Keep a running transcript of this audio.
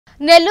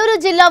నెల్లూరు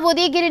జిల్లా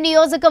ఉదయగిరి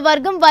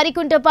నియోజకవర్గం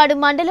వరికుంటపాడు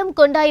మండలం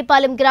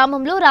కొండాయిపాలెం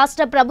గ్రామంలో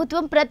రాష్ట్ర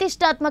ప్రభుత్వం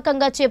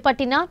ప్రతిష్టాత్మకంగా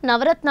చేపట్టిన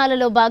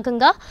నవరత్నాలలో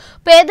భాగంగా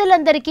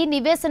పేదలందరికీ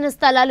నివేశన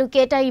స్థలాలు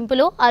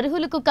కేటాయింపులో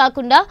అర్హులకు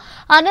కాకుండా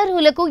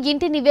అనర్హులకు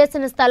ఇంటి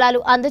నివేశన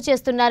స్థలాలు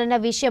అందజేస్తున్నారన్న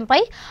విషయంపై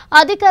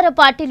అధికార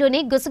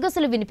పార్టీలోని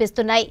గుసగుసలు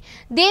వినిపిస్తున్నాయి.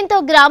 దీంతో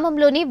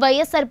గ్రామంలోని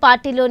వైఎస్ఆర్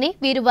పార్టీలోని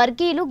వీరు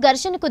వర్గీయులు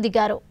ఘర్షణకు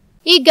దిగారు.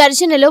 ఈ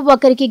ఘర్షణలో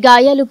ఒకరికి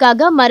గాయాలు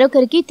కాగా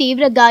మరొకరికి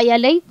తీవ్ర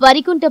గాయాలై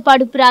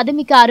వరికుంటపాడు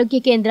ప్రాథమిక ఆరోగ్య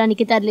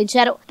కేంద్రానికి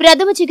తరలించారు.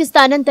 ప్రథమ చికిత్స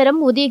అనంతరం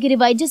ఉదయగిరి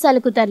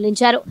వైద్యశాలకు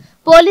తరలించారు.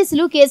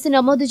 పోలీసులు కేసు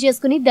నమోదు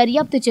చేసుకుని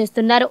దర్యాప్తు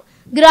చేస్తున్నారు.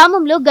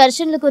 గ్రామంలో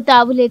ఘర్షణలకు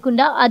తావు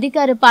లేకుండా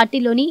అధికార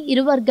పార్టీలోని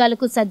ఇరు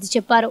వర్గాలకు సర్ది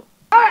చెప్పారు.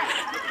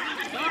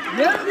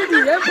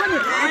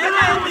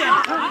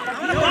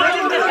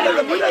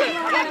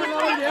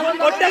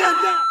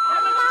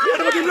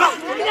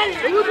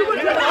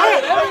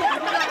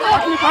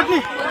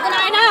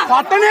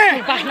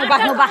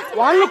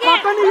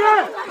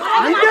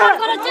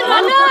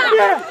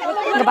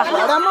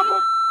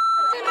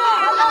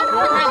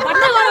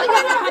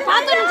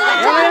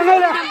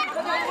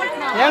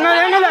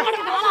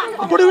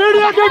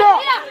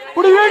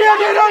 ఇప్పుడు వీడియో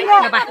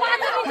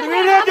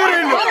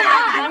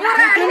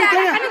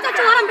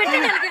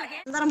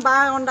అందరం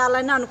బాగా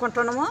ఉండాలని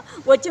అనుకుంటున్నాము.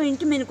 వచ్చి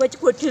ఇంటి మీదకి వచ్చి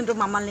కొట్టిండ్రు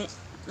మమ్మల్ని.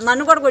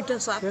 నన్ను కూడా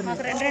కొట్టింది సార్.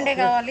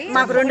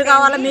 మాకు రెండు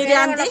కావాలా, మీరే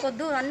అంతే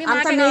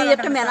అంతా మీ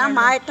ఇష్టమేనా,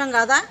 మా ఇష్టం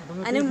కదా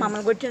అని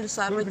మమ్మల్ని కొట్టిండు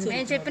సార్. వచ్చి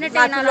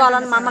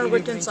వాళ్ళని మమ్మల్ని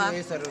కొట్టిండు సార్.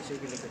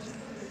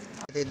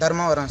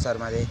 ధర్మవరం సార్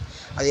మాది.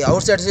 అది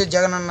అవుట్ సైడ్స్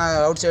జగన్ అన్న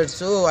అవుట్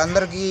సైడ్స్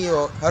అందరికీ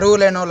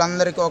అరువులైన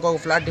వాళ్ళందరికీ ఒక్కొక్క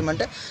ఫ్లాట్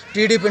ఇవ్వమంటే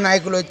టీడీపీ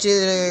నాయకులు వచ్చి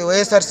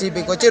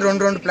వైఎస్ఆర్సీపీకి వచ్చి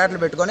రెండు ఫ్లాట్లు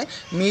పెట్టుకొని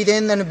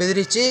మీదేందని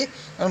బెదిరించి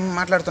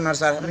మాట్లాడుతున్నారు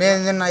సార్. నేను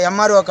నిన్న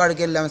ఎంఆర్ఓ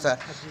కాడికి వెళ్ళాము సార్.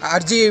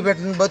 అర్జీ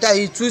పెట్టిన పోతే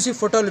అవి చూసి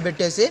ఫోటోలు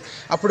పెట్టేసి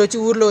అప్పుడు వచ్చి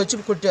ఊర్లో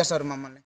వచ్చి కొట్టేస్తారు మమ్మల్ని.